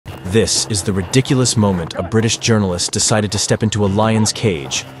This is the ridiculous moment a British journalist decided to step into a lion's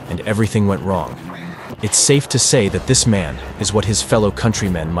cage, and everything went wrong. It's safe to say that this man is what his fellow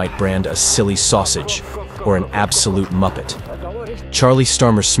countrymen might brand a silly sausage or an absolute muppet. Charles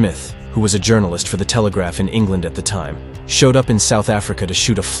Starmer-Smith, who was a journalist for the Telegraph in England at the time, showed up in South Africa to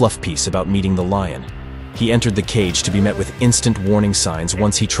shoot a fluff piece about meeting the lion. He entered the cage to be met with instant warning signs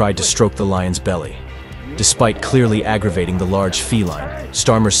once he tried to stroke the lion's belly. Despite clearly aggravating the large feline,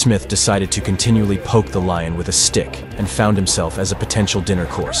 Starmer-Smith decided to continually poke the lion with a stick and found himself as a potential dinner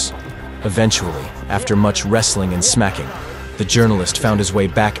course. Eventually, after much wrestling and smacking, the journalist found his way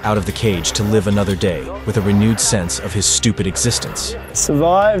back out of the cage to live another day with a renewed sense of his stupid existence.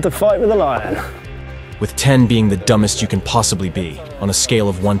 Survived the fight with the lion. With 10 being the dumbest you can possibly be, on a scale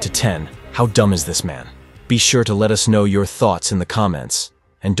of 1 to 10, how dumb is this man? Be sure to let us know your thoughts in the comments,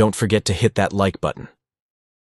 and don't forget to hit that like button.